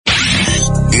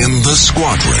in the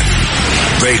squadron.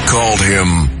 They called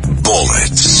him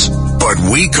Bullets, but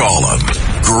we call him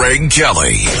Greg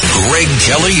Kelly. Greg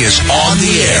Kelly is on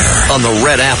the air on the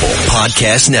Red Apple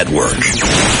Podcast Network.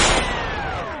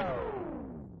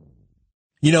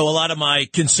 You know, a lot of my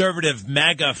conservative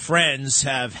MAGA friends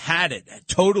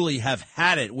totally have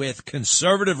had it with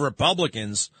conservative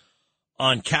Republicans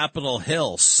on Capitol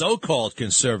Hill, so-called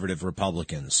conservative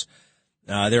Republicans.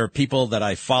 There are people that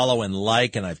I follow and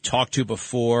like and I've talked to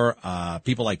before,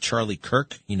 people like Charlie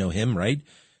Kirk. You know him, right?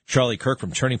 Charlie Kirk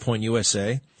from Turning Point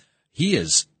USA. He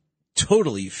is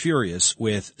totally furious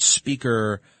with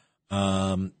Speaker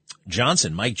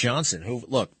Johnson, Mike Johnson, who,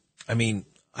 look, I mean,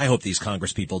 I hope these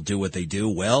Congress people do what they do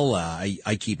well.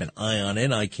 I keep an eye on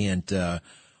it. I can't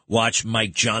watch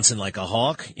Mike Johnson like a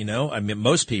hawk, you know. I mean,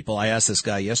 most people, I asked this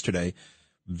guy yesterday,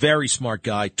 very smart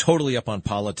guy, totally up on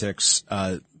politics,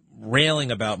 railing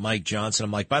about Mike Johnson.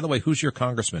 I'm like, by the way, who's your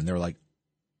congressman? They're like,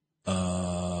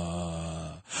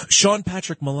 Sean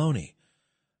Patrick Maloney.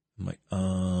 I'm like,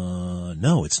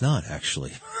 no, it's not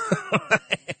actually.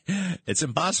 It's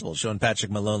impossible. Sean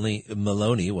Patrick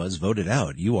Maloney was voted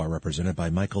out. You are represented by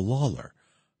Michael Lawler.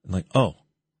 I'm like, oh,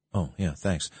 yeah,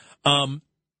 thanks.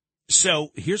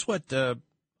 So here's what,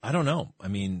 I don't know. I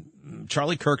mean,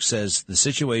 Charlie Kirk says the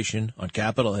situation on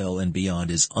Capitol Hill and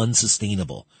beyond is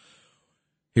unsustainable.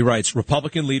 He writes,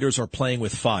 Republican leaders are playing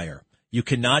with fire. You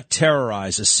cannot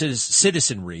terrorize a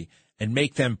citizenry and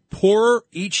make them poorer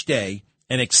each day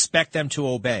and expect them to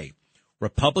obey.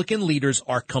 Republican leaders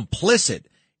are complicit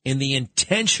in the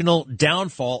intentional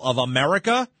downfall of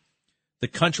America. The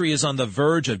country is on the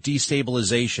verge of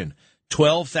destabilization.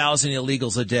 12,000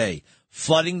 illegals a day,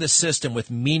 flooding the system with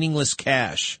meaningless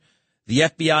cash. The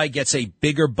FBI gets a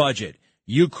bigger budget.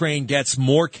 Ukraine gets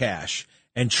more cash.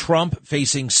 And Trump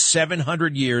facing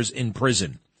 700 years in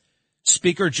prison.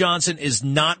 Speaker Johnson is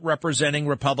not representing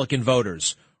Republican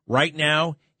voters. Right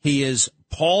now, he is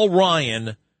Paul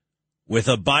Ryan with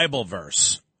a Bible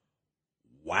verse.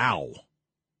 Wow.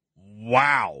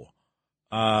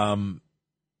 And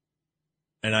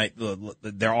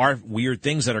there are weird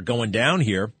things that are going down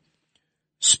here.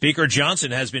 Speaker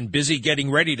Johnson has been busy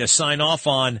getting ready to sign off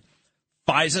on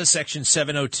FISA Section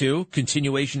 702,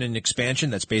 continuation and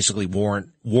expansion. That's basically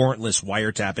warrantless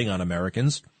wiretapping on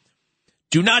Americans.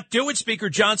 Do not do it, Speaker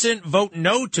Johnson. Vote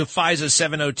no to FISA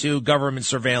 702, government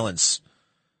surveillance.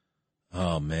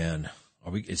 Oh, man.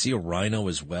 Is he a rhino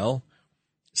as well?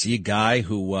 Is he a guy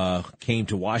who came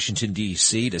to Washington,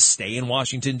 D.C. to stay in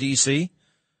Washington, D.C.?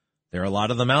 There are a lot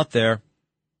of them out there.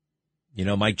 You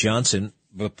know, Mike Johnson,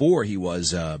 before he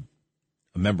was a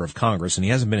member of Congress, and he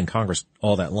hasn't been in Congress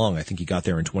all that long. I think he got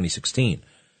there in 2016.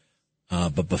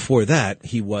 But before that,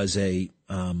 he was in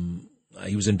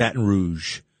Baton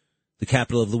Rouge. The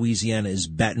capital of Louisiana is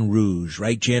Baton Rouge,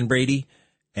 right, Jan Brady?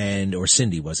 Or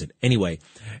Cindy, was it? Anyway,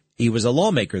 he was a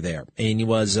lawmaker there, and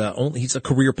he's a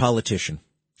career politician.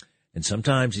 And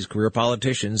sometimes these career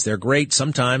politicians, they're great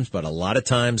sometimes, but a lot of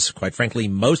times, quite frankly,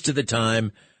 most of the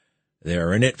time,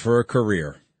 they're in it for a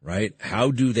career. Right?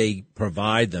 How do they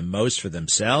provide the most for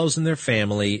themselves and their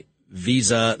family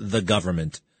vis-a the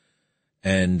government?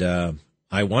 And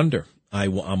I wonder.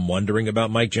 I'm wondering about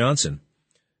Mike Johnson.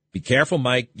 Be careful,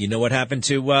 Mike. You know what happened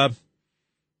to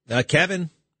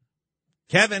Kevin?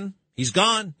 Kevin, he's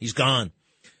gone.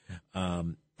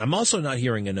 I'm also not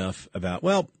hearing enough about,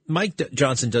 Mike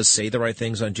Johnson does say the right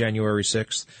things on January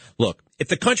 6th. Look, if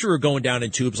the country were going down in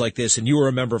tubes like this and you were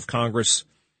a member of Congress,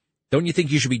 don't you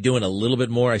think you should be doing a little bit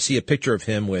more? I see a picture of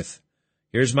him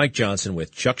here's Mike Johnson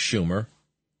with Chuck Schumer,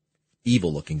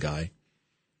 evil-looking guy,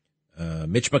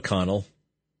 Mitch McConnell,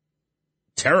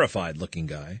 terrified-looking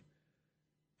guy,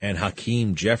 and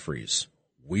Hakeem Jeffries,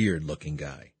 weird-looking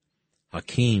guy.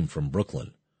 Hakeem from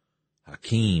Brooklyn.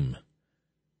 Hakeem.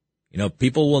 You know,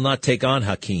 people will not take on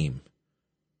Hakeem.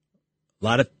 A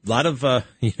lot of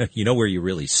you know where you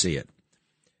really see it.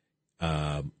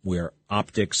 Where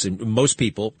optics and most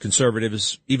people,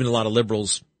 conservatives, even a lot of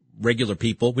liberals, regular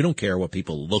people, we don't care what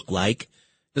people look like.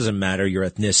 Doesn't matter your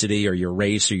ethnicity or your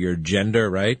race or your gender,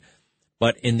 right?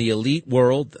 But in the elite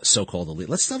world, so-called elite,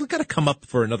 we've got to come up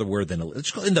for another word than elite.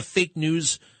 Let's call in the fake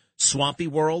news, swampy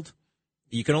world,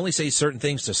 you can only say certain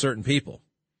things to certain people.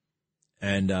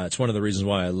 And it's one of the reasons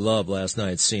why I love last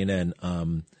night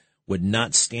CNN would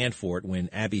not stand for it when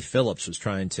Abby Phillips was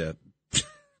trying to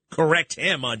correct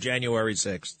him on January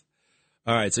 6th.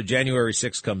 All right, so January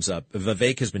 6th comes up.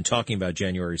 Vivek has been talking about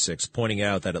January 6th, pointing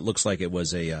out that it looks like it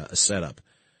was a setup,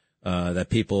 that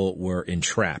people were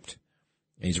entrapped.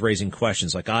 And he's raising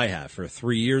questions like I have for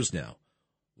 3 years now.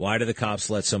 Why did the cops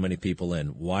let so many people in?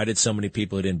 Why did so many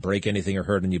people who didn't break anything or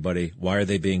hurt anybody, why are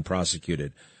they being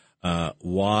prosecuted?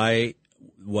 Why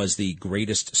was the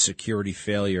greatest security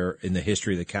failure in the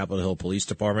history of the Capitol Hill Police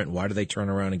Department? Why do they turn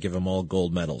around and give them all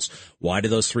gold medals? Why did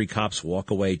those 3 cops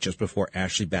walk away just before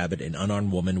Ashley Babbitt, an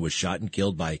unarmed woman, was shot and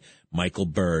killed by Michael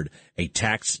Byrd, a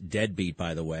tax deadbeat,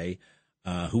 by the way,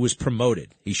 who was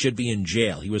promoted? He should be in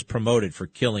jail. He was promoted for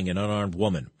killing an unarmed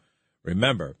woman.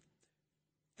 Remember,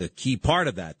 the key part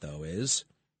of that, though, is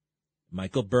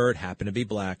Michael Byrd happened to be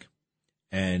black,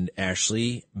 and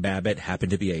Ashley Babbitt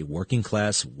happened to be a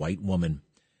working-class white woman.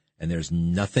 And there's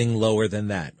nothing lower than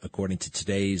that, according to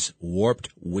today's warped,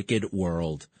 wicked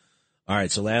world. All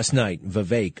right, so last night,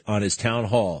 Vivek on his town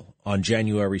hall on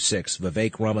January 6th,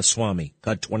 Vivek Ramaswamy,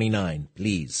 cut 29,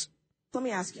 please. Let me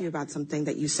ask you about something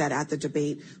that you said at the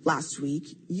debate last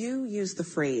week. You used the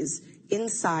phrase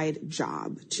inside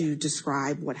job to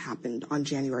describe what happened on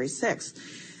January 6th.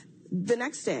 The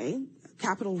next day,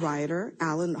 Capitol rioter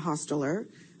Alan Hostetter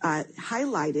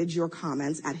highlighted your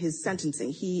comments at his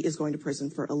sentencing. He is going to prison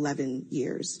for 11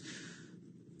 years.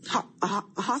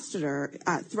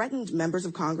 Hostetter threatened members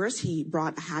of Congress. He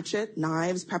brought a hatchet,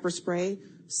 knives, pepper spray,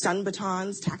 stun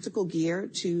batons, tactical gear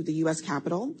to the U.S.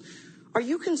 Capitol. Are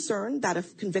you concerned that a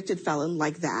convicted felon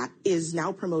like that is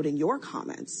now promoting your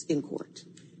comments in court?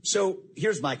 So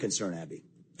here's my concern, Abby,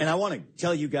 and I want to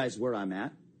tell you guys where I'm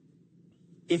at.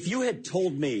 If you had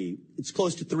told me, it's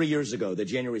close to 3 years ago that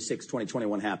January 6,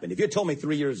 2021 happened. If you had told me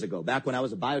 3 years ago, back when I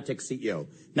was a biotech CEO,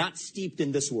 not steeped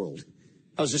in this world,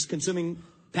 I was just consuming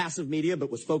passive media,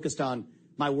 but was focused on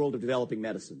my world of developing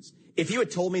medicines. If you had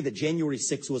told me that January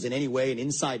 6 was in any way an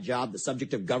inside job, the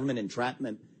subject of government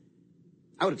entrapment,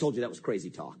 I would have told you that was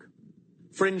crazy talk.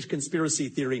 Fringe conspiracy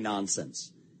theory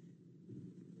nonsense.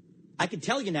 I can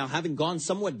tell you now, having gone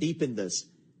somewhat deep in this,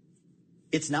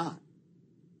 it's not.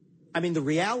 I mean, the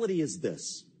reality is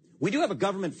this. We do have a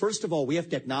government, first of all, we have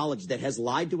to acknowledge, that has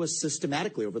lied to us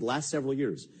systematically over the last several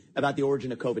years about the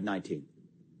origin of COVID-19,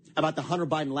 about the Hunter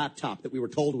Biden laptop that we were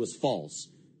told was false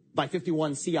by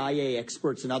 51 CIA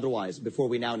experts and otherwise before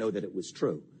we now know that it was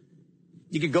true.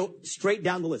 You could go straight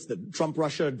down the list, the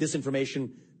Trump-Russia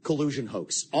disinformation collusion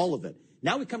hoax, all of it.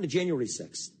 Now we come to January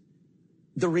 6th.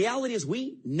 The reality is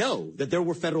we know that there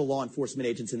were federal law enforcement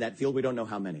agents in that field. We don't know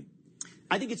how many.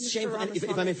 I think it's shameful.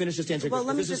 If I may finish just answering. Well,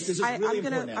 let me this just. is really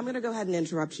important. I'm going to go ahead and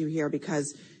interrupt you here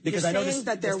because I know the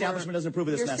establishment doesn't approve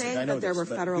of this message. I know that there were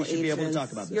federal agents. We should be able to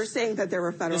talk about this. You're saying that there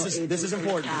were federal agents. This is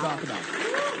important to talk about.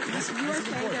 You are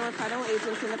saying there were federal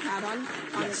agents in the crowd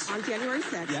on January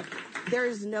 6th. Yep. There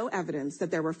is no evidence that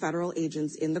there were federal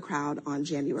agents in the crowd on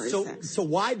January 6th. So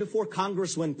why, before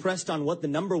Congress, when pressed on what the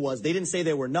number was, they didn't say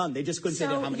there were none? They just couldn't say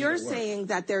how many there were. So you're saying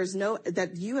that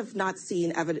that you have not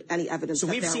seen any evidence that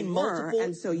there were.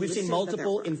 We've seen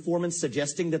multiple informants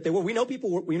suggesting that there were. We know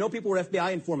people were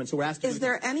FBI informants who were asked to. Is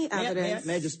there any evidence?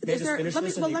 May I just finish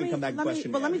this and you can come back and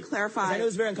question me? Well, let me clarify. I know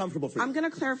it's very uncomfortable for you. I'm going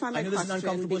to clarify my question. I know this is an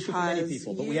uncomfortable issue for many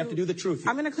people, but we have to do the truth here.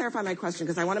 I'm going to clarify my question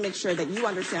because I want to make sure that you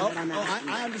understand what I'm asking.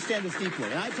 I understand this deeply.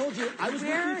 And I told you, I was with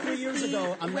you 3 years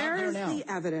ago. I'm not there now. Where is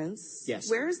the evidence? Yes.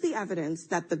 Where is the evidence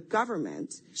that the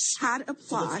government had a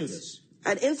plot,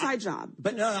 an inside job,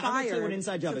 but no, I'm not saying what an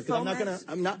inside job is because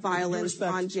I'm not violence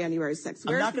on January 6th?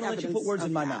 I'm not going to let you put words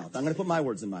in my mouth. I'm going to put my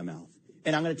words in my mouth.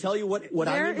 And I'm going to tell you what I mean by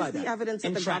that. Where is the evidence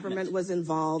that the government was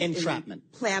involved in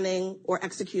planning or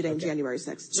executing January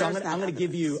 6th? So I'm going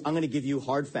to give you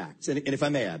hard facts. And if I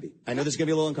may, Abby, I know this is going to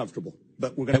be a little uncomfortable,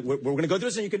 but we're going to go through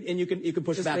this and you can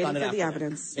push back on it after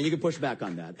that. And you can push back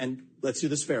on that. And let's do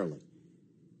this fairly.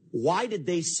 Why did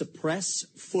they suppress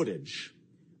footage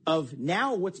of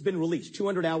now what's been released,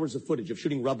 200 hours of footage of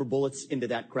shooting rubber bullets into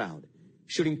that crowd,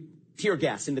 shooting tear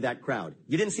gas into that crowd?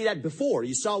 You didn't see that before.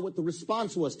 You saw what the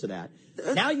response was to that.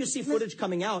 Now you see footage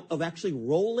coming out of actually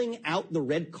rolling out the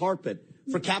red carpet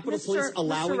for Capitol Police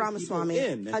allowing people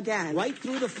in. Again, right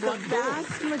through the front door. The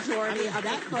vast majority of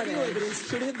that footage evidence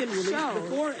should have been released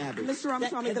before, Abby. Mr.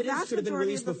 Ramaswamy, the vast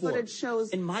majority of the footage shows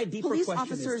police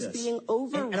officers being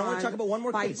overrun and I want to talk about one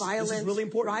more by case. violent this is really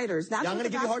important. riders. That's I'm going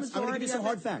to give you some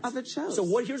hard facts. Of it shows.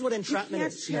 So here's what entrapment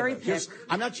is.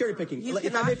 I'm not cherry picking.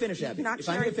 If I may finish, Abby. If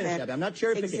I may finish, Abby. I'm not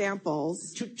cherry picking.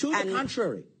 Examples. To the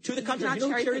contrary. To the contrary. You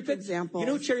know cherry pick examples. You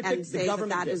know cherry pick the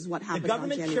government. That is what happened. The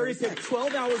government cherry picked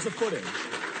 12 hours of footage.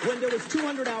 When there was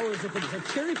 200 hours of footage, so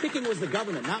cherry picking was the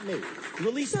government, not me.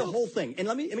 Release the whole thing. And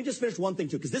let me just finish one thing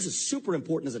too, because this is super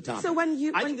important as a topic. So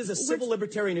I think this is a civil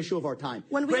libertarian issue of our time.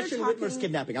 Gretchen Whitmer's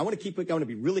kidnapping. I want to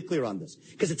be really clear on this,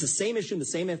 because it's the same issue in the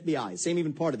same FBI, same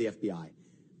even part of the FBI.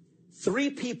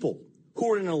 3 people who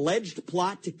were in an alleged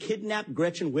plot to kidnap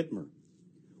Gretchen Whitmer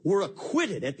were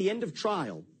acquitted at the end of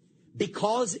trial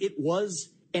because it was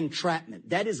entrapment.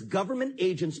 That is, government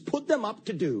agents put them up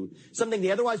to do something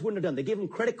they otherwise wouldn't have done. They gave them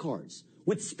credit cards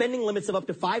with spending limits of up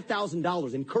to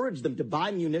 $5,000, encouraged them to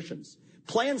buy munitions,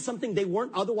 plan something they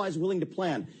weren't otherwise willing to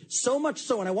plan. So much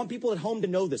so, and I want people at home to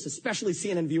know this, especially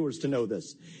CNN viewers to know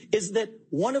this, is that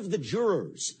one of the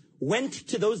jurors went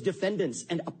to those defendants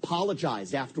and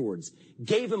apologized afterwards,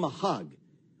 gave him a hug,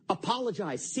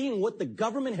 apologized, seeing what the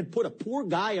government had put a poor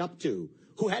guy up to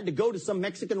who had to go to some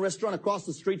Mexican restaurant across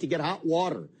the street to get hot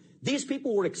water. These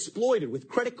people were exploited with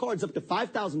credit cards up to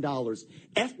 $5,000,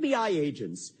 FBI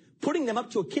agents putting them up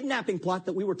to a kidnapping plot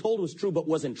that we were told was true but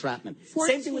was entrapment.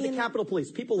 Same thing with the Capitol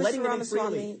Police. People letting them in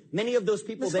freely. Many of those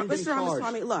people then being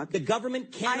charged. Look, the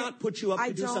government cannot put you up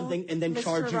to do something and then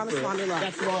charge you for it.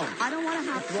 That's wrong. I don't want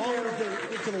to have to. Wrong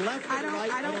to the left or the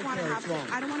right. I don't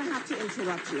want to have to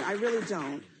interrupt you. I really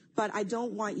don't. But I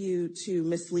don't want you to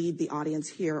mislead the audience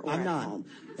here or at home.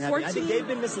 I think they've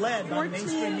been misled by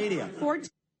mainstream media.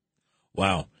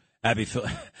 Wow. Abby,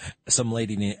 some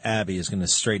lady named Abby is going to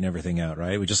straighten everything out,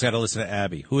 right? We just got to listen to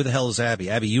Abby. Who the hell is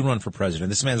Abby? Abby, you run for president.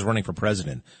 This man's running for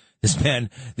president. This man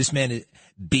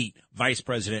beat Vice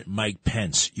President Mike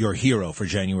Pence, your hero for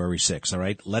January 6th, all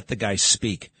right? Let the guy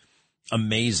speak.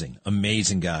 Amazing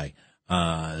guy.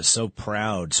 So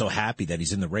proud, so happy that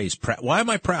he's in the race. Why am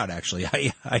I proud, actually?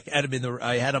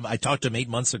 I talked to him 8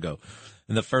 months ago.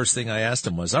 And the first thing I asked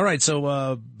him was, all right, so,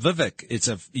 Vivek, it's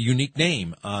a unique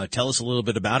name. Tell us a little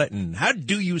bit about it and how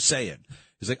do you say it?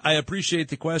 He's like, I appreciate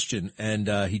the question. And,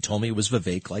 he told me it was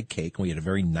Vivek like cake. We had a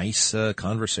very nice,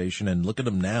 conversation and look at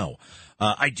him now.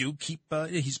 I do keep,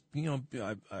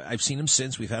 I've seen him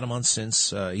since. We've had him on since,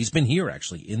 he's been here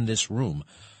actually in this room.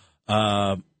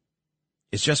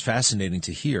 It's just fascinating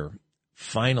to hear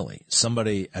finally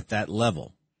somebody at that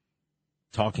level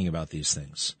talking about these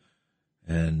things.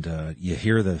 And you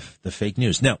hear the fake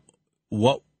news. Now,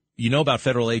 what you know about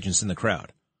federal agents in the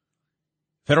crowd?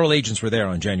 Federal agents were there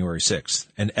on January 6th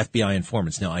and FBI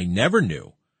informants. Now, I never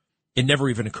knew, it never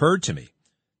even occurred to me,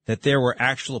 that there were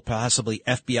actual possibly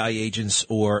FBI agents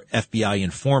or FBI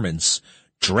informants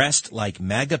dressed like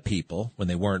MAGA people, when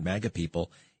they weren't MAGA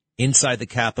people, inside the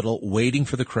Capitol waiting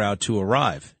for the crowd to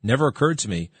arrive. Never occurred to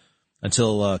me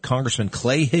until Congressman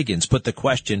Clay Higgins put the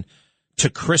question to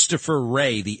Christopher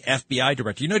Wray, the FBI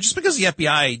director. You know, just because the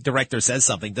FBI director says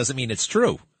something doesn't mean it's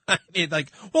true. I mean,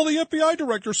 like, well, the FBI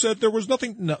director said there was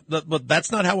nothing. No, but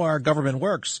that's not how our government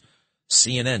works.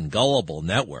 CNN, gullible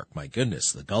network. My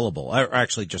goodness, the gullible.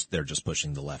 Actually, they're just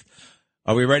pushing the left.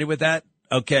 Are we ready with that?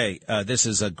 Okay, this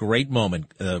is a great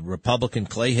moment. Republican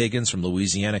Clay Higgins from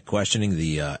Louisiana questioning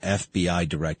the FBI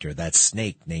director, that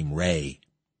snake named Wray.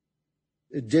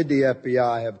 Did the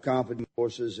FBI have competent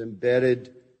forces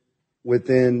embedded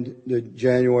within the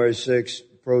January 6th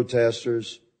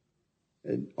protesters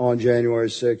on January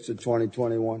 6th of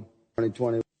 2021?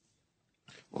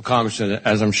 Well, Congressman,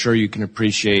 as I'm sure you can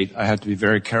appreciate, I have to be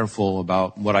very careful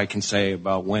about what I can say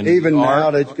about when. Even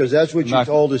now, because that's what you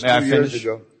told us 2 years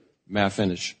ago. May I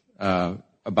finish?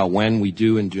 About when we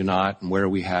do and do not, and where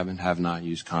we have and have not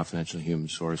used confidential human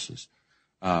sources.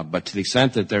 But to the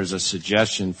extent that there's a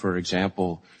suggestion, for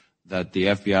example, that the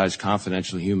FBI's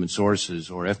confidential human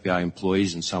sources or FBI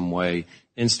employees in some way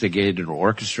instigated or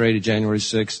orchestrated January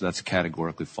 6th, that's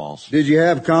categorically false. Did you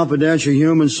have confidential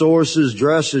human sources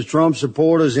dressed as Trump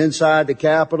supporters inside the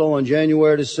Capitol on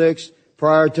January the 6th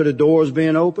prior to the doors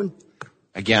being open?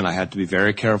 Again, I had to be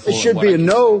very careful. It should be a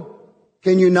no.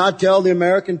 Can you not tell the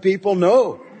American people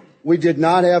no? We did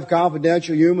not have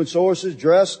confidential human sources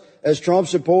dressed as Trump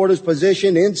supporters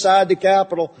positioned inside the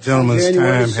Capitol. Gentleman's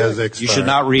time has expired. You should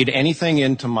not read anything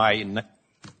into my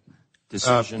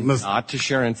decision not to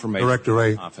share information. Director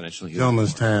Wray, confidential human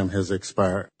gentleman's time has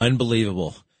expired.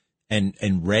 Unbelievable. And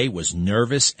Wray was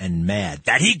nervous and mad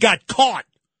that he got caught.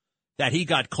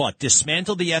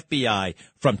 Dismantled the FBI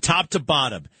from top to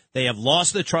bottom. They have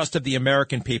lost the trust of the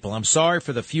American people. I'm sorry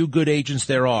for the few good agents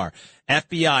there are.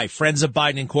 FBI, Friends of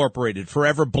Biden Incorporated,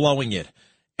 forever blowing it.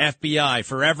 FBI,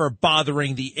 forever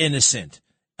bothering the innocent.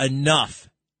 Enough.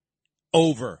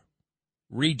 Over.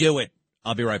 Redo it.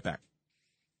 I'll be right back.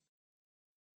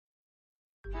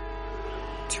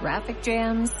 Traffic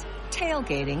jams,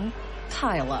 tailgating,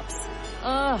 pile-ups.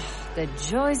 Ugh, the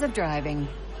joys of driving.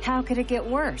 How could it get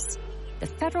worse? The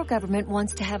federal government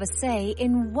wants to have a say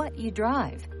in what you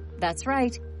drive. That's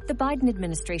right. The Biden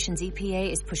administration's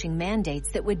EPA is pushing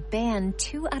mandates that would ban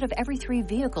 2 out of every 3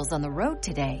 vehicles on the road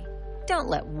today. Don't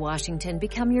let Washington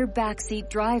become your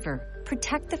backseat driver.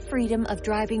 Protect the freedom of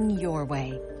driving your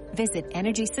way. Visit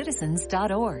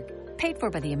EnergyCitizens.org. Paid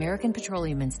for by the American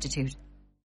Petroleum Institute.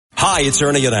 Hi, it's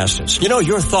Ernie Anastas. You know,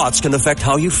 your thoughts can affect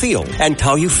how you feel, and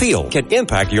how you feel can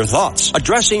impact your thoughts.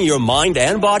 Addressing your mind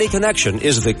and body connection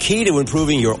is the key to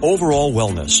improving your overall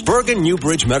wellness. Bergen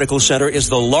Newbridge Medical Center is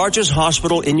the largest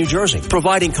hospital in New Jersey,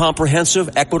 providing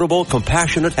comprehensive, equitable,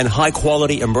 compassionate, and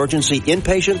high-quality emergency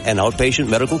inpatient and outpatient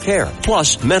medical care,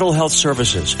 plus mental health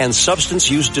services and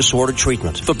substance use disorder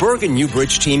treatment. The Bergen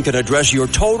Newbridge team can address your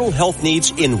total health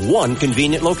needs in one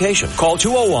convenient location. Call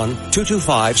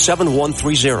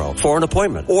 201-225-7130. For an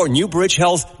appointment or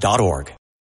newbridgehealth.org.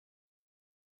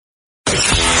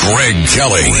 Greg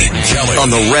Kelly on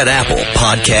the Red Apple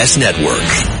Podcast Network.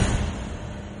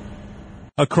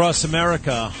 Across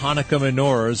America, Hanukkah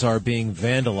menorahs are being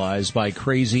vandalized by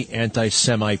crazy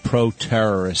anti-Semite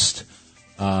pro-terrorist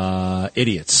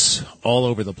idiots all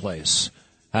over the place.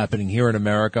 Happening here in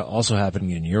America, also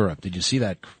happening in Europe. Did you see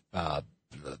that the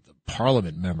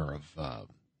parliament member of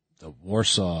the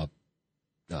Warsaw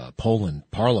Poland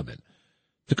Parliament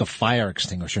took a fire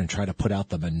extinguisher and tried to put out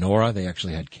the menorah? They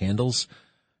actually had candles.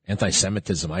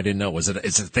 Anti-Semitism. I didn't know. It's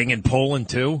a thing in Poland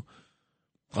too?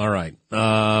 All right.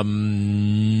 Barbara,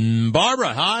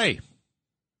 hi.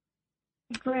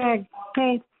 Greg,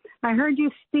 hey, I heard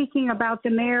you speaking about the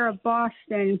mayor of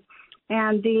Boston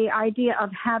and the idea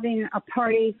of having a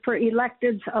party for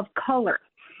electeds of color.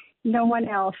 No one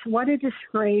else. What a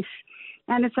disgrace.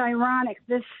 And it's ironic,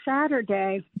 this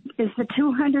Saturday is the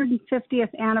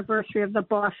 250th anniversary of the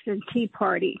Boston Tea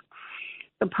Party,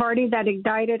 the party that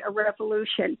ignited a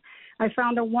revolution. I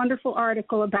found a wonderful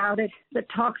article about it that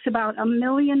talks about $1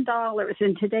 million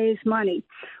in today's money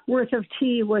worth of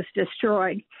tea was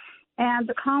destroyed. And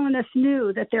the colonists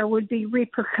knew that there would be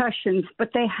repercussions,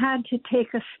 but they had to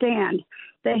take a stand.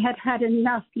 They had had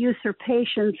enough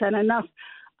usurpations and enough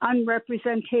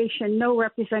unrepresentation, no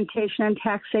representation and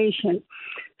taxation.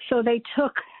 So they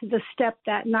took the step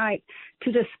that night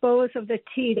to dispose of the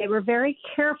tea. They were very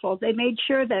careful. They made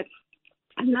sure that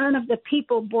none of the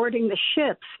people boarding the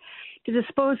ships to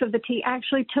dispose of the tea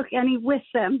actually took any with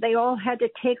them. They all had to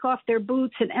take off their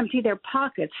boots and empty their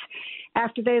pockets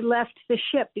after they left the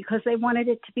ship because they wanted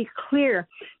it to be clear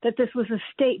that this was a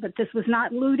statement. This was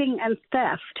not looting and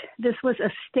theft. This was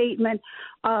a statement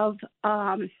of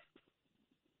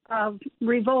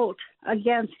revolt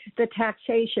against the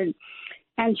taxation.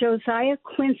 And Josiah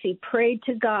Quincy prayed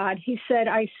to God. He said,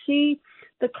 I see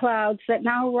the clouds that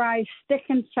now rise thick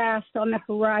and fast on the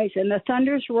horizon. The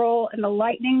thunders roll and the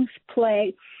lightnings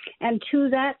play. And to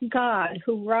that God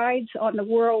who rides on the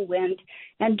whirlwind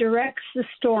and directs the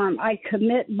storm, I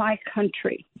commit my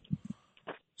country.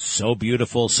 So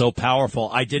beautiful, so powerful.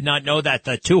 I did not know that.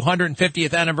 The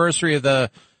 250th anniversary of the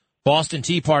Boston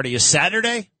Tea Party is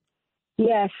Saturday?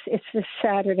 Yes, it's this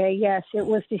Saturday. Yes, it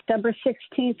was December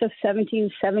 16th of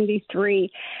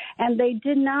 1773. And they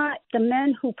did not, the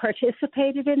men who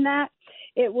participated in that,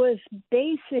 it was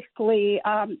basically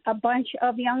a bunch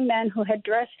of young men who had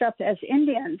dressed up as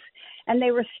Indians. And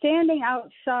they were standing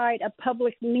outside a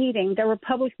public meeting. There were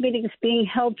public meetings being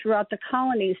held throughout the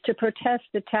colonies to protest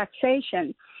the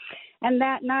taxation. And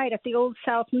that night at the Old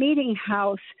South Meeting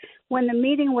House, when the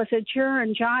meeting was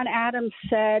adjourned, John Adams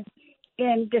said,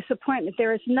 in disappointment,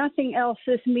 there is nothing else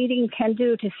this meeting can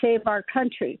do to save our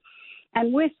country.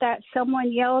 And with that,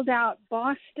 someone yelled out,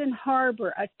 Boston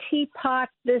Harbor, a teapot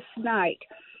this night.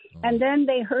 And then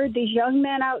they heard these young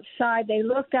men outside. They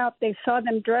looked out. They saw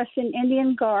them dressed in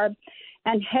Indian garb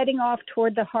and heading off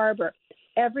toward the harbor.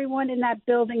 Everyone in that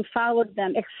building followed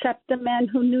them, except the men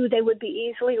who knew they would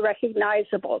be easily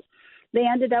recognizable. They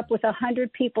ended up with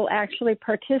 100 people actually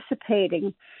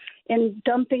participating in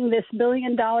dumping this $1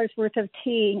 billion worth of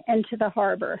tea into the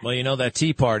harbor. Well, you know, that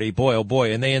Tea Party, boy, oh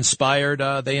boy, and they inspired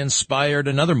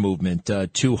another movement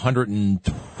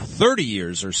 230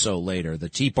 years or so later, the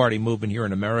Tea Party movement here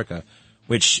in America,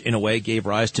 which in a way gave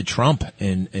rise to Trump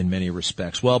in many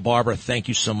respects. Well, Barbara, thank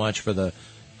you so much for the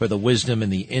wisdom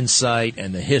and the insight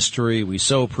and the history. We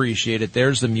so appreciate it.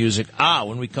 There's the music.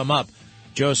 When we come up,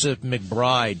 Joseph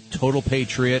McBride, total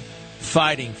patriot,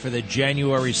 fighting for the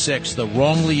January 6th, the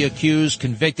wrongly accused,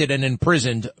 convicted, and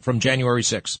imprisoned from January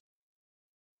 6th.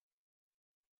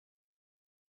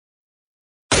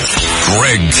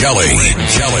 Greg Kelly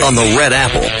on the Red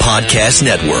Apple Podcast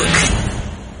Network.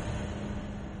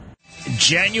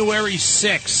 January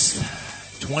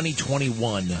 6th,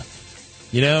 2021.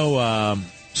 You know,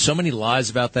 so many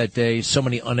lies about that day, so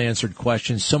many unanswered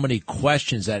questions, so many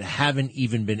questions that haven't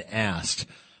even been asked.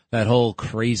 That whole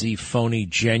crazy, phony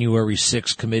January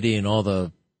 6th committee and all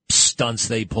the stunts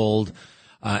they pulled,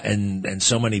 and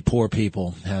so many poor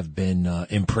people have been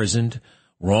imprisoned,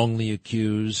 wrongly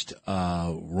accused,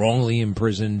 wrongly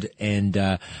imprisoned, and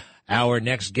Our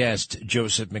next guest,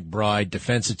 Joseph McBride,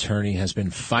 defense attorney, has been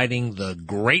fighting the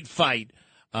great fight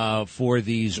for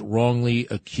these wrongly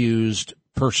accused,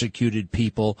 persecuted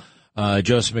people.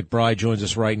 Joseph McBride joins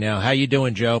us right now. How you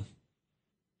doing, Joe?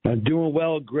 I'm doing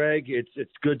well, Greg. It's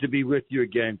good to be with you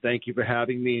again. Thank you for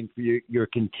having me and for your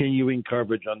continuing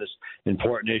coverage on this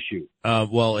important issue.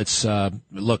 Well, it's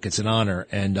an honor.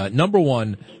 And number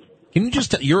one, can you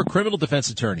just you're a criminal defense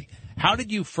attorney. How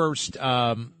did you first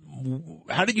get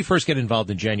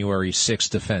involved in January 6th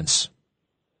defense?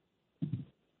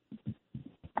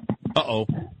 Uh-oh.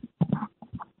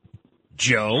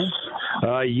 Joe?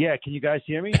 Yeah, can you guys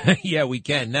hear me? Yeah, we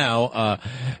can now.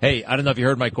 Hey, I don't know if you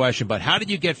heard my question, but how did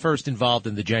you get first involved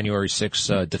in the January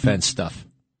 6th defense stuff?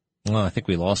 Well, I think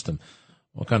we lost him.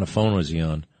 What kind of phone was he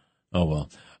on? Oh, well.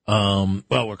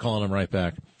 Well, we're calling him right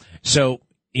back. So,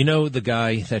 you know the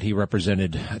guy that he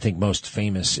represented, I think most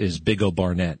famous, is Big O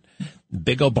Barnett.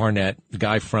 Big O Barnett, the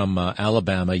guy from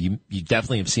Alabama, you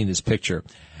definitely have seen his picture.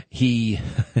 He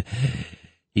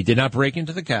did not break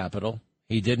into the Capitol.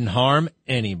 He didn't harm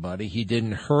anybody. He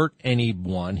didn't hurt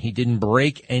anyone. He didn't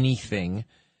break anything.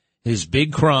 His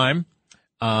big crime,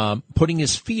 putting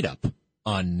his feet up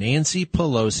on Nancy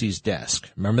Pelosi's desk.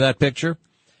 Remember that picture?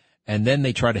 And then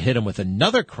they try to hit him with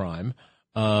another crime.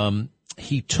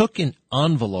 He took an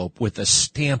envelope with a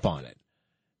stamp on it.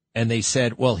 And they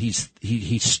said, well, he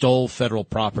stole federal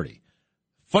property.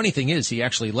 Funny thing is, he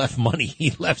actually left money.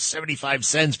 He left 75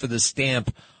 cents for the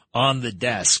stamp on the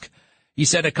desk. He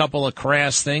said a couple of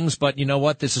crass things, but you know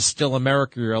what? This is still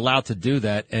America. You're allowed to do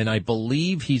that. And I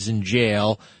believe he's in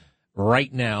jail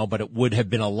right now, but it would have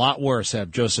been a lot worse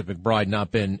had Joseph McBride not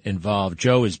been involved.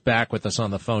 Joe is back with us on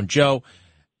the phone. Joe,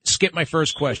 skip my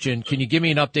first question. Can you give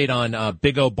me an update on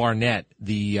Big O Barnett,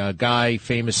 the guy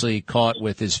famously caught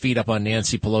with his feet up on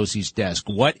Nancy Pelosi's desk?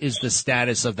 What is the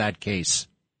status of that case?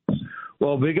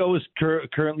 Well, Big O is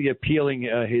currently appealing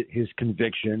his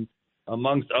conviction.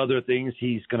 Amongst other things,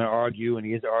 he's going to argue, and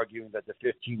he is arguing, that the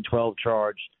 1512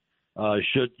 charge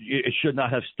should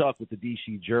not have stuck with the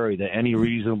D.C. jury, that any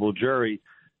reasonable jury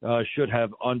should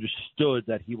have understood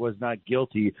that he was not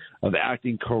guilty of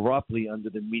acting corruptly under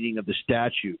the meaning of the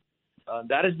statute.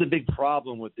 That is the big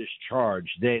problem with this charge.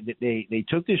 They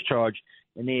took this charge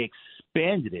and they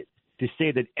expanded it to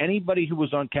say that anybody who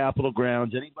was on Capitol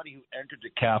grounds, anybody who entered the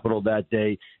Capitol that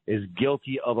day, is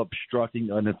guilty of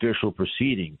obstructing an official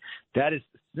proceeding. That is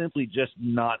simply just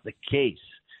not the case.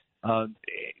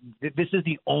 This is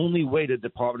the only way the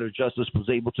Department of Justice was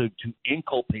able to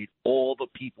inculpate all the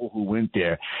people who went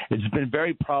there. It's been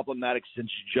very problematic since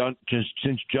Jump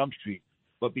Street.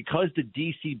 But because the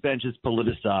D.C. bench is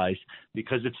politicized,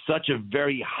 because it's such a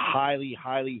very highly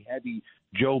heavy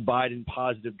Joe Biden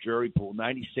positive jury pool,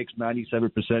 96,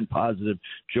 97% positive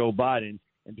Joe Biden,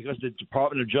 and because the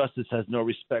Department of Justice has no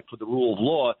respect for the rule of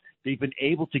law, they've been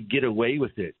able to get away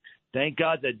with it. Thank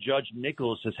God that Judge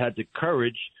Nichols has had the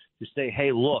courage to say,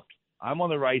 hey, look, I'm on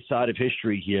the right side of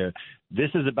history here. This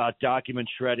is about document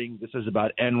shredding. This is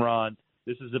about Enron.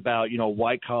 This is about,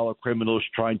 white-collar criminals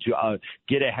trying to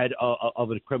get ahead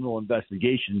of a criminal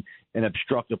investigation and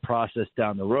obstruct the process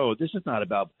down the road. This is not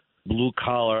about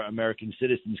blue-collar American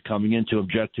citizens coming in to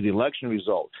object to the election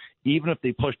result. Even if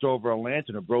they pushed over a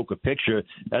lantern or broke a picture,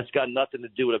 that's got nothing to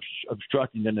do with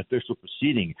obstructing an official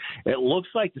proceeding. It looks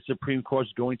like the Supreme Court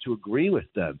is going to agree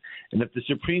with them. And if the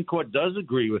Supreme Court does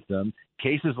agree with them,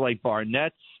 cases like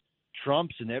Barnett's,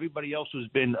 Trump's, and everybody else who's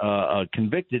been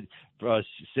convicted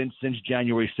since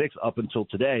January 6th up until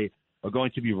today are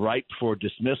going to be ripe for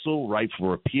dismissal, ripe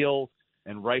for appeal,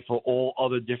 and ripe for all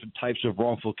other different types of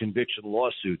wrongful conviction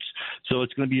lawsuits. So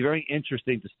it's going to be very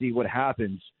interesting to see what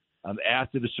happens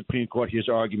after the Supreme Court hears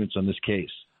arguments on this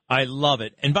case. I love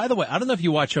it. And by the way, I don't know if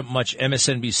you watch much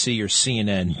MSNBC or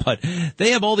CNN, but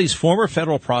they have all these former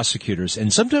federal prosecutors,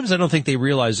 and sometimes I don't think they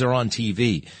realize they're on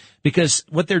TV, because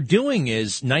what they're doing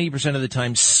is 90% of the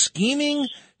time scheming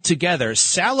together,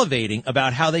 salivating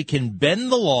about how they can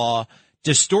bend the law,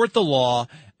 distort the law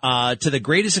to the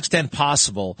greatest extent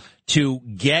possible to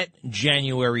get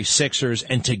January 6ers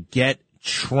and to get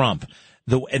Trump.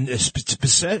 And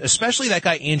especially that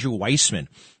guy, Andrew Weissman.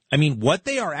 I mean, what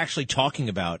they are actually talking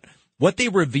about, what they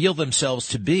reveal themselves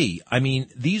to be, I mean,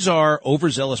 these are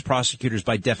overzealous prosecutors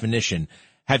by definition.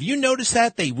 Have you noticed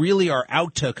that? They really are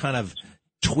out to kind of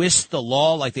twist the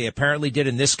law like they apparently did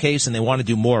in this case, and they want to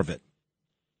do more of it.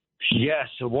 Yes,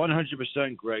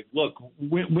 100%, Greg. Look,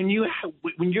 when you're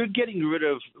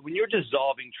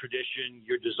dissolving tradition,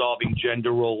 you're dissolving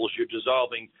gender roles, you're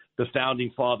dissolving the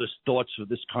founding fathers' thoughts for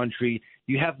this country.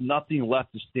 You have nothing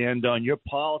left to stand on. Your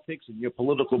politics and your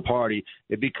political party,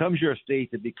 it becomes your faith,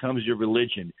 it becomes your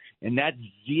religion, and that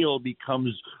zeal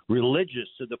becomes religious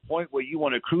to the point where you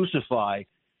want to crucify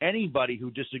anybody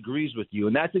who disagrees with you.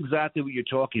 And that's exactly what you're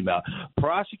talking about.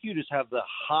 Prosecutors have the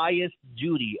highest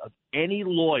duty of any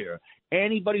lawyer.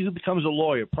 Anybody who becomes a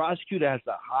lawyer, prosecutor has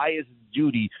the highest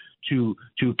duty to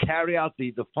carry out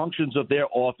the functions of their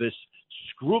office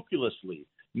scrupulously,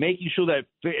 making sure that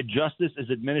justice is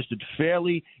administered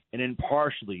fairly and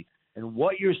impartially. And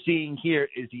what you're seeing here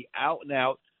is the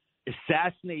out-and-out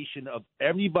assassination of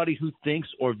everybody who thinks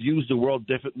or views the world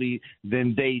differently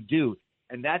than they do.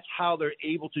 And that's how they're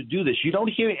able to do this. You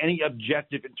don't hear any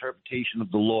objective interpretation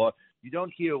of the law. You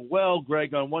don't hear, well,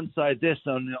 Greg, on one side this,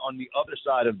 on the other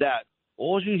side of that.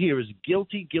 All you hear is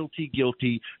guilty, guilty,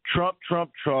 guilty, Trump,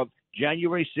 Trump, Trump,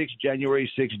 January 6th,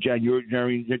 January 6th,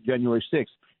 January 6th.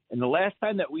 And the last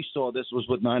time that we saw this was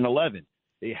with 9/11.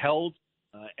 They held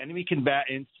enemy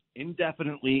combatants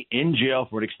indefinitely in jail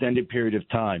for an extended period of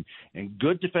time. And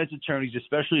good defense attorneys,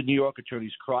 especially New York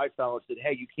attorneys, cried foul and said,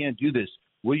 hey, you can't do this.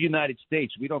 We're the United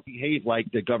States. We don't behave like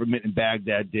the government in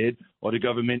Baghdad did or the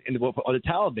government or the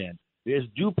Taliban. There's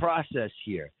due process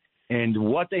here. And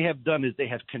what they have done is they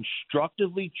have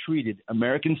constructively treated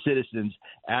American citizens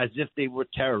as if they were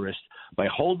terrorists by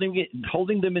holding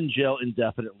them in jail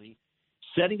indefinitely,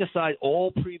 setting aside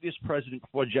all previous precedent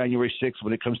before January 6th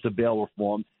when it comes to bail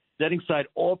reform, setting aside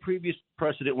all previous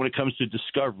precedent when it comes to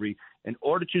discovery in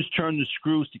order to turn the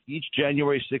screws to each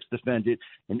January 6th defendant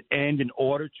and in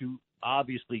order to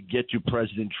obviously get to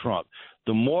President Trump.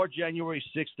 The more January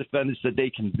 6th defendants that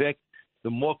they convict, the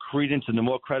more credence and the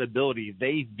more credibility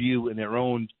they view in their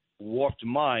own warped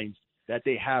minds that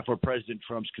they have for President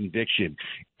Trump's conviction.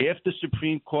 If the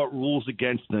Supreme Court rules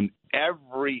against them,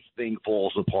 everything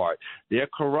falls apart. Their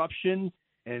corruption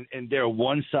and their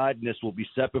one-sidedness will be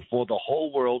set before the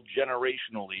whole world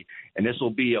generationally, and this will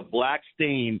be a black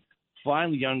stain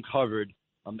finally uncovered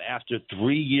after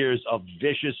 3 years of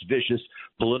vicious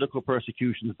political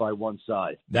persecutions by one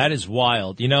side. That is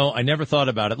wild. You know, I never thought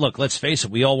about it. Look, let's face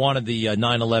it. We all wanted the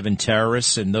 9/11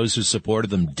 terrorists and those who supported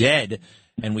them dead,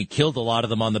 and we killed a lot of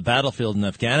them on the battlefield in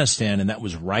Afghanistan, and that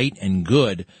was right and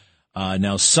good.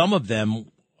 Now, some of them,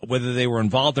 whether they were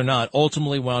involved or not,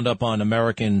 ultimately wound up on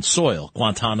American soil.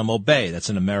 Guantanamo Bay, that's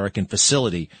an American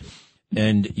facility.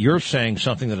 And you're saying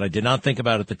something that I did not think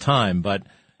about at the time, but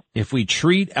if we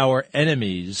treat our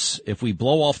enemies, if we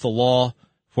blow off the law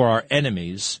for our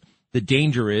enemies, the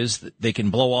danger is that they can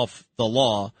blow off the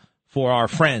law for our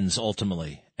friends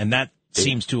ultimately. And that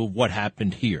seems to have what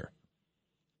happened here.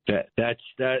 That's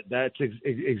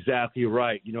exactly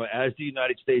right. You know, as the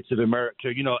United States of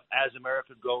America, you know, as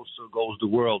America goes, so goes the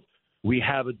world. We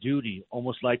have a duty,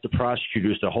 almost like the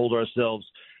prosecutors, to hold ourselves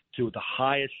to the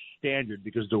highest standard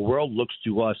because the world looks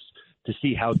to us to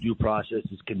see how due process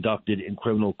is conducted in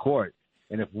criminal court.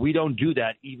 And if we don't do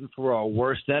that, even for our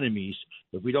worst enemies,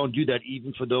 if we don't do that,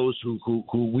 even for those who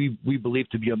we believe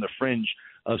to be on the fringe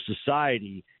of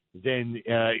society, then,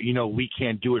 you know, we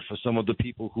can't do it for some of the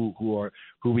people who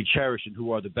we cherish and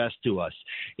who are the best to us.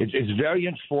 It's very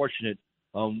unfortunate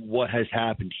what has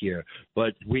happened here,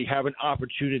 but we have an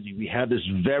opportunity. We have this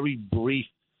very brief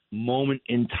moment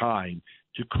in time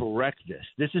to correct this.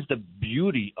 This is the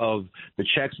beauty of the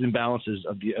checks and balances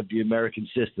of the American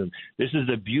system. This is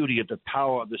the beauty of the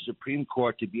power of the Supreme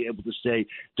Court to be able to say,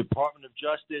 Department of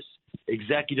Justice,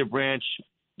 Executive Branch,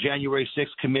 January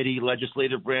 6th Committee,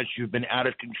 Legislative Branch, you've been out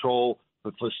of control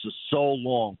for so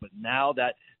long. But now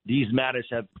that these matters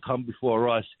have come before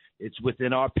us, it's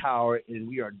within our power, and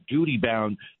we are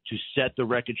duty-bound to set the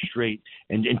record straight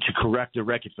and to correct the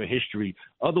record for history.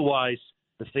 Otherwise,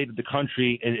 the state of the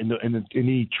country and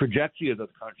the trajectory of the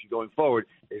country going forward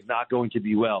is not going to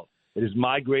be well. It is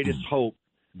my greatest hope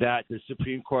that the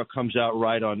Supreme Court comes out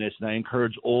right on this, and I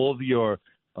encourage all of your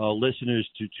listeners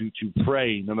to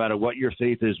pray, no matter what your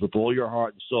faith is, with all your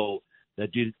heart and soul,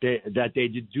 that they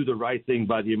did do the right thing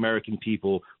by the American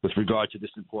people with regard to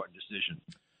this important decision.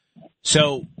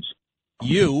 So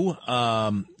you're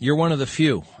one of the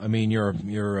few. I mean,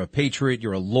 you're a patriot,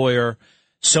 you're a lawyer.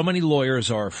 So many lawyers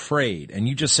are afraid. And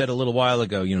you just said a little while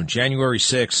ago, you know, January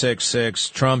 6,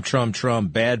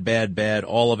 Trump, bad,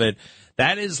 all of it.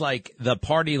 That is like the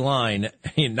party line,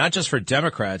 not just for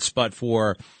Democrats, but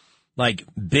for like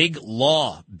big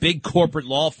corporate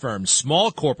law firms,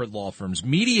 small corporate law firms,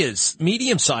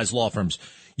 medium-sized law firms.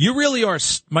 You really are,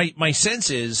 my sense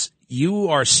is you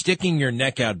are sticking your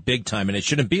neck out big time, and it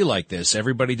shouldn't be like this.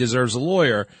 Everybody deserves a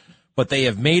lawyer, but they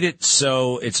have made it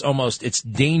so it's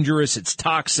dangerous, it's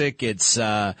toxic, it's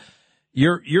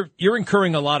you're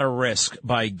incurring a lot of risk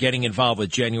by getting involved with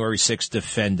January 6th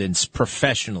defendants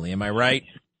professionally. Am I right?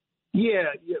 Yeah,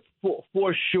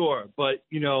 for sure. But,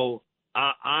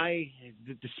 I,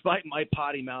 despite my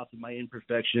potty mouth and my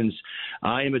imperfections,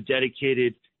 I am a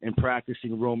dedicated and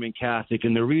practicing Roman Catholic.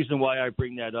 And the reason why I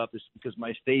bring that up is because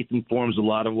my faith informs a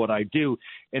lot of what I do.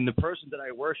 And the person that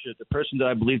I worship, the person that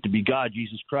I believe to be God,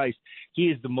 Jesus Christ, he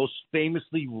is the most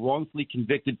famously wrongfully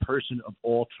convicted person of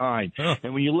all time. Huh.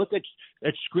 And when you look at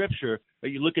Scripture,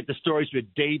 you look at the stories with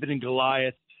David and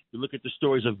Goliath, you look at the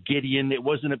stories of Gideon.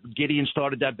 Gideon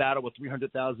started that battle with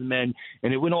 300,000 men,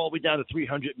 and it went all the way down to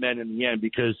 300 men in the end,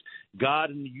 because God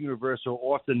and the universe are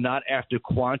often not after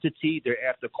quantity. They're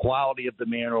after quality of the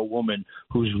man or woman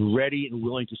who's ready and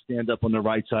willing to stand up on the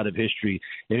right side of history.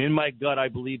 And in my gut, I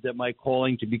believe that my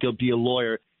calling to be a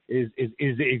lawyer is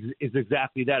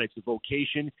exactly that. It's a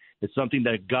vocation. It's something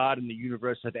that God and the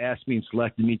universe have asked me and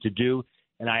selected me to do,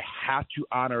 and I have to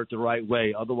honor it the right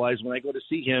way. Otherwise, when I go to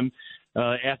see him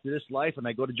after this life and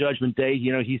I go to Judgment Day,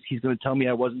 he's going to tell me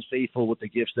I wasn't faithful with the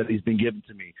gifts that he's been given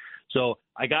to me. So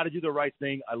I got to do the right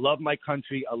thing. I love my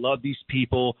country. I love these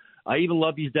people. I even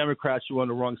love these Democrats who are on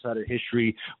the wrong side of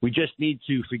history. We just need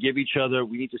to forgive each other.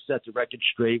 We need to set the record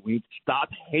straight. We need to stop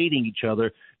hating each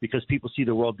other because people see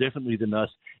the world differently than us.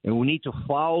 And we need to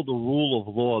follow the rule of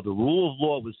law. The rule of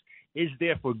law is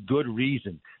there for good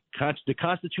reason. The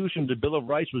Constitution, the Bill of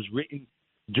Rights, was written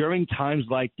during times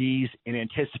like these, in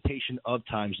anticipation of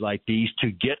times like these,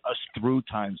 to get us through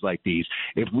times like these.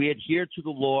 If we adhere to the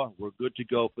law, we're good to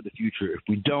go for the future. If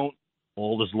we don't,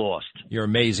 all is lost. You're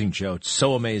amazing, Joe.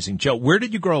 So amazing. Joe, where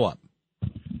did you grow up?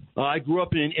 I grew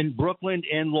up in Brooklyn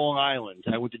and Long Island.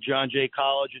 I went to John Jay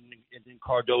College and in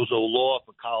Cardozo Law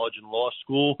for college and law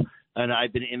school. And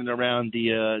I've been in and around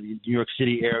the New York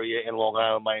City area and Long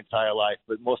Island my entire life,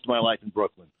 but most of my life in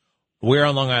Brooklyn. Where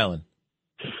on Long Island?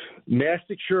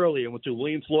 Mastic Shirley. I went to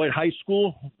William Floyd High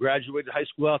School, graduated high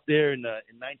school out there in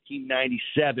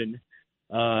 1997,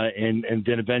 and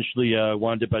then eventually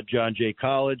wound up at John Jay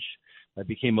College. I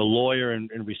became a lawyer in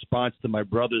response to my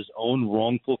brother's own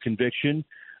wrongful conviction.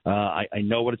 I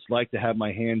know what it's like to have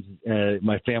my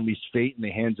family's fate in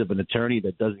the hands of an attorney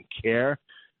that doesn't care.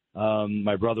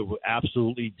 My brother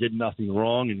absolutely did nothing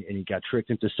wrong, and he got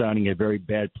tricked into signing a very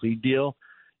bad plea deal,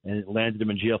 and it landed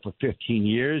him in jail for 15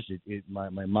 years.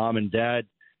 My mom and dad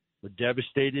were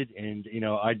devastated, and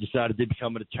I decided to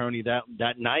become an attorney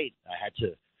that night. I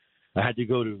had to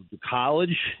go to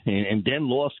college and then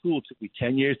law school. It took me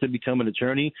 10 years to become an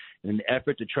attorney in an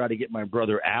effort to try to get my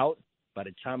brother out. By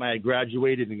the time I had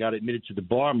graduated and got admitted to the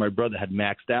bar, my brother had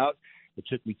maxed out. It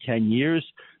took me 10 years,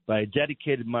 but I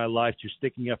dedicated my life to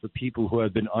sticking up for people who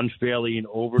have been unfairly and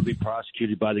overly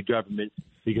prosecuted by the government,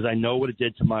 because I know what it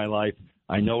did to my life.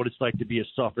 I know what it's like to be a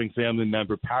suffering family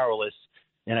member, powerless,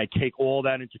 and I take all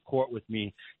that into court with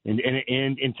me and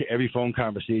into every phone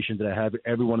conversation that I have with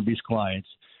every one of these clients,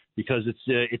 because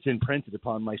it's imprinted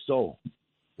upon my soul.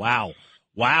 Wow.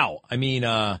 I mean,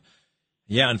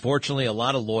 yeah, unfortunately, a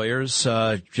lot of lawyers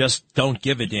just don't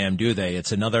give a damn, do they?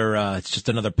 It's just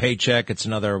another paycheck. It's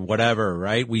another whatever,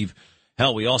 right? We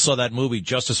all saw that movie,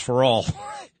 Justice for All.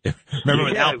 Remember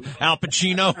with Al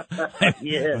Pacino?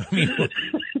 Yeah. I mean,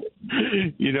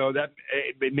 that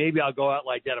maybe I'll go out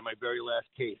like that in my very last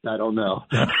case. I don't know.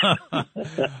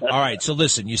 All right. So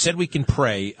listen, you said we can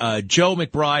pray. Joe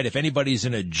McBride, if anybody's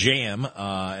in a jam,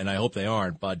 and I hope they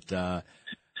aren't, but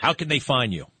how can they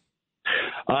find you?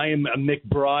 I am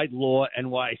McBride Law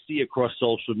NYC across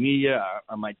social media.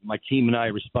 My team and I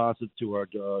are responsive to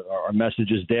our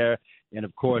messages there. And,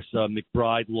 of course,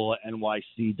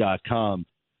 McBrideLawNYC.com.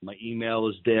 My email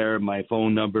is there. My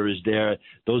phone number is there.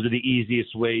 Those are the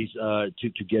easiest ways to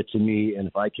get to me. And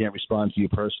if I can't respond to you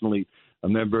personally, a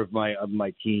member of my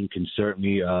team can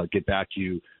certainly get back to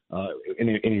you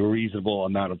in a reasonable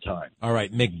amount of time. All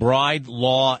right. McBride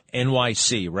Law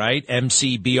NYC, right?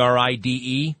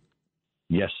 MCBRIDE?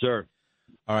 Yes, sir.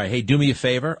 All right. Hey, do me a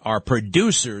favor. Our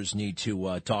producers need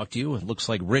to talk to you. It looks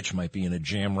like Rich might be in a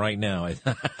jam right now. I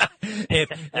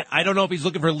don't know if he's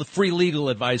looking for free legal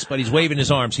advice, but he's waving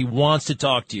his arms. He wants to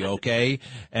talk to you, okay?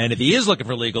 And if he is looking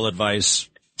for legal advice,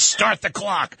 start the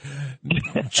clock.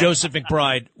 Joseph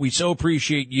McBride, we so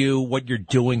appreciate you, what you're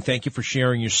doing. Thank you for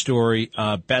sharing your story.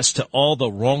 Best to all the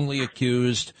wrongly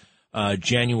accused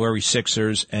January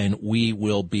 6ers, and we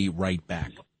will be right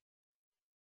back.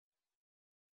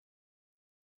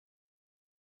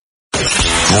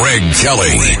 Greg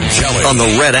Kelly on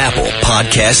the Red Apple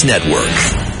Podcast Network.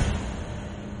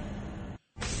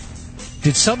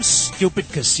 Did some stupid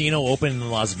casino open in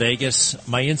Las Vegas?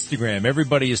 My Instagram,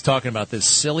 everybody is talking about this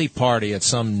silly party at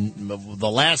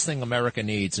the last thing America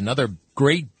needs, another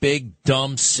great, big,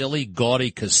 dumb, silly,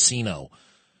 gaudy casino.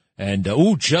 And,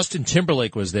 Justin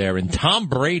Timberlake was there, and Tom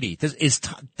Brady.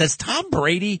 Does Tom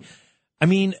Brady, I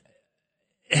mean,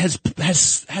 has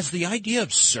the idea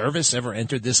of service ever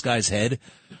entered this guy's head?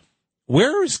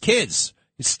 Where are his kids?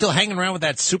 He's still hanging around with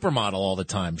that supermodel all the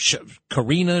time.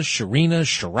 Sharina,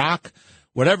 Chirac,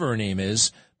 whatever her name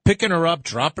is, picking her up,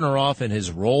 dropping her off in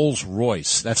his Rolls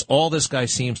Royce. That's all this guy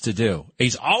seems to do.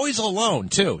 He's always alone,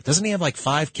 too. Doesn't he have like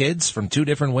 5 kids from 2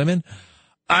 different women?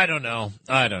 I don't know.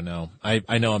 I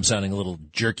know I'm sounding a little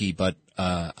jerky, but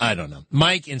I don't know.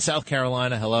 Mike in South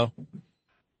Carolina, hello.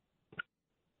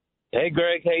 Hey,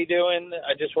 Greg, how you doing?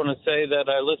 I just want to say that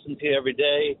I listen to you every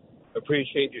day.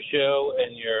 Appreciate your show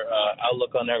and your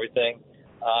outlook on everything.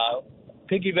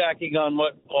 Piggybacking on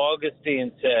what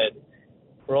Augustine said,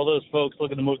 for all those folks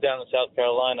looking to move down to South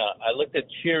Carolina, I looked at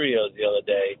Cheerios the other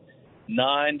day,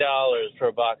 $9 for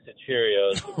a box of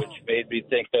Cheerios, which made me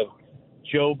think of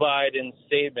Joe Biden's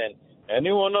statement,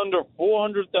 anyone under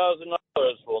 $400,000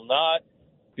 will not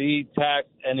be taxed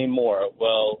anymore.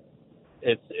 Well,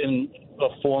 it's in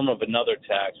a form of another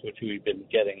tax, which we've been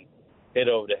getting hit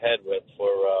over the head with for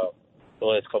the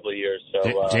last couple of years.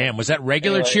 So, damn, was that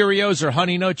regular Cheerios or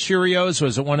Honey Nut Cheerios?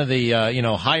 Was it one of the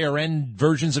higher end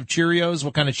versions of Cheerios?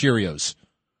 What kind of Cheerios?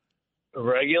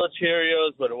 Regular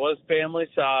Cheerios, but it was family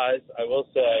size, I will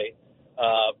say.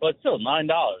 But still, $9.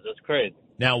 That's crazy.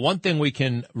 Now, one thing we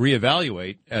can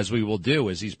reevaluate, as we will do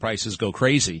as these prices go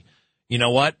crazy, you know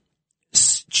what?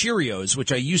 Cheerios,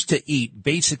 which I used to eat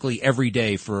basically every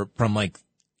day from like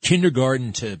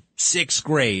kindergarten to 6th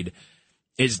grade,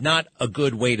 is not a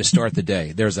good way to start the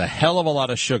day. There's a hell of a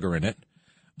lot of sugar in it.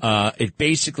 It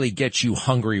basically gets you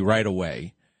hungry right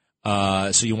away.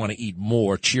 So you want to eat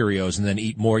more Cheerios and then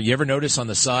eat more. You ever notice on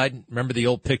the side, remember the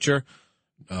old picture?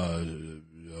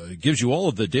 It gives you all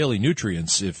of the daily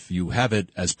nutrients if you have it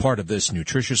as part of this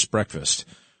nutritious breakfast.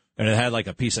 And it had like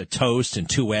a piece of toast and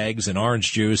 2 eggs and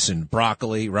orange juice and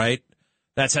broccoli, right?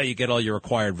 That's how you get all your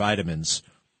required vitamins.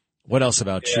 What else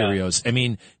about Cheerios? I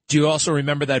mean, do you also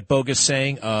remember that bogus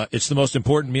saying, it's the most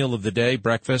important meal of the day,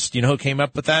 breakfast? You know who came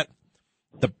up with that?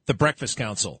 The Breakfast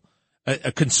Council,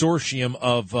 a consortium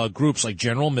of groups like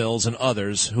General Mills and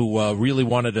others who really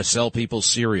wanted to sell people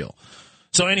cereal.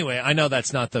 So anyway, I know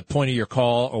that's not the point of your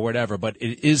call or whatever, but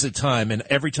it is a time, and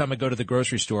every time I go to the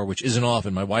grocery store, which isn't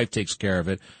often, my wife takes care of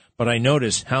it, but I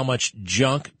notice how much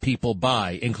junk people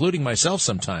buy, including myself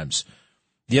sometimes.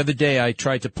 The other day I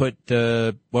tried to put,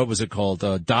 what was it called?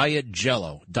 Diet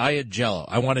Jello.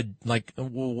 I wanted,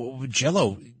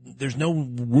 Jello. There's no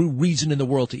reason in the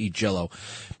world to eat Jello.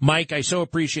 Mike, I so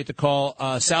appreciate the call.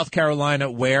 South Carolina,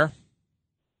 where?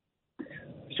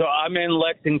 So I'm in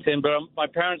Lexington, but my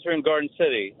parents are in Garden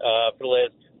City for the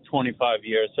last 25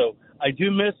 years. So I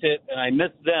do miss it, and I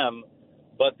miss them,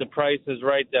 but the price is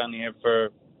right down here for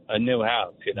a new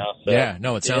house, you know? So, yeah,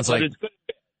 no, it sounds like... It's good.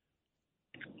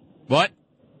 What?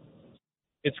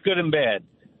 It's good and bad.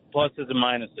 Pluses and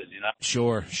minuses, you know?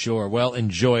 Sure. Well,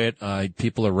 enjoy it.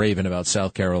 People are raving about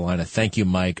South Carolina. Thank you,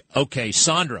 Mike. Okay,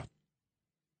 Sandra.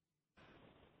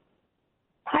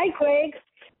 Hi, Greg.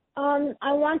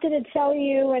 I wanted to tell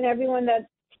you and everyone that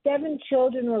 7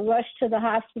 children were rushed to the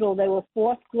hospital. They were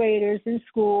 4th graders in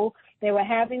school. They were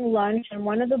having lunch, and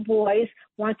one of the boys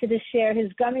wanted to share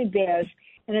his gummy bears.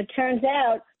 And it turns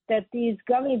out that these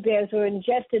gummy bears were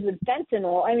ingested with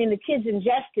fentanyl. I mean, the kids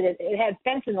ingested it. It had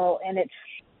fentanyl in it.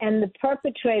 And the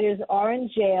perpetrators are in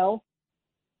jail.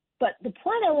 But the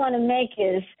point I want to make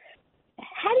is,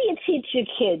 how do you teach your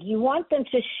kids? You want them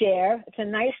to share. It's a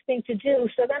nice thing to do.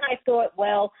 So then I thought,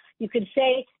 well, you could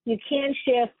say you can't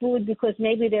share food because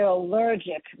maybe they're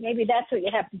allergic. Maybe that's what you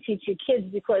have to teach your kids,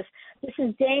 because this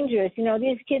is dangerous. You know,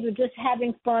 these kids were just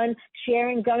having fun,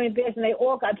 sharing gummy bears, and they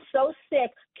all got so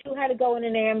sick. 2 had to go in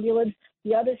an ambulance.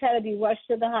 The others had to be rushed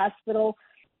to the hospital.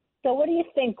 So what do you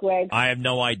think, Greg? I have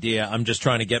no idea. I'm just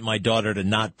trying to get my daughter to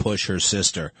not push her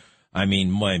sister. I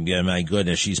mean, my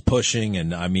goodness, she's pushing,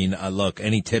 and I mean, look,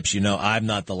 any tips, I'm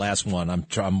not the last one.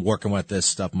 I'm working with this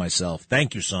stuff myself.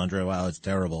 Thank you, Sandra. Wow, it's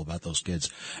terrible about those kids.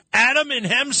 Adam in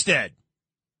Hempstead.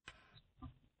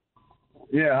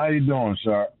 Yeah, how you doing,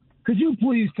 sir? Could you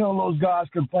please tell those guys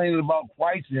complaining about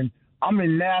pricing? I'm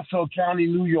in Nassau County,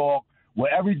 New York,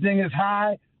 where everything is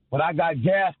high, but I got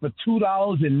gas for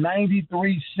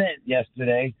 $2.93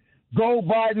 yesterday. Go,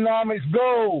 Bidenomics,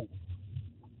 go!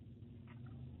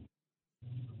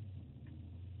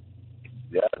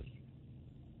 Yes.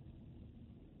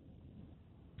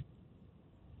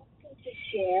 to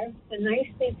share, a nice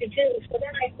thing to do. So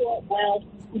then I thought, well,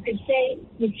 you could say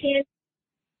you can't.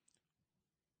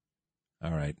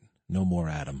 All right. No more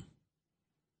Adam.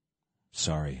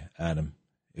 Sorry, Adam.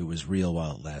 It was real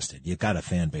while it lasted. You got a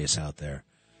fan base out there.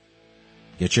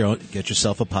 Get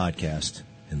yourself a podcast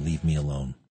and leave me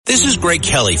alone. This is Greg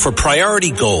Kelly for Priority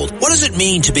Gold. What does it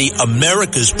mean to be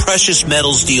America's precious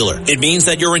metals dealer? It means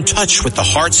that you're in touch with the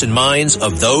hearts and minds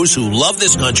of those who love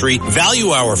this country, value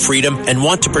our freedom, and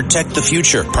want to protect the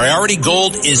future. Priority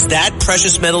Gold is that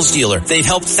precious metals dealer. They've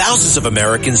helped thousands of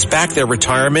Americans back their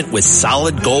retirement with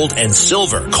solid gold and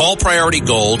silver. Call Priority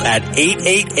Gold at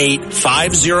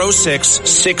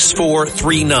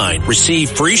 888-506-6439.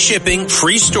 Receive free shipping,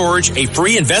 free storage, a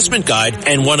free investment guide,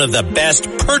 and one of the best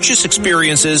purchase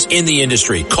experiences in the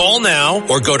industry. Call now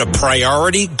or go to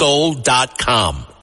PriorityGold.com.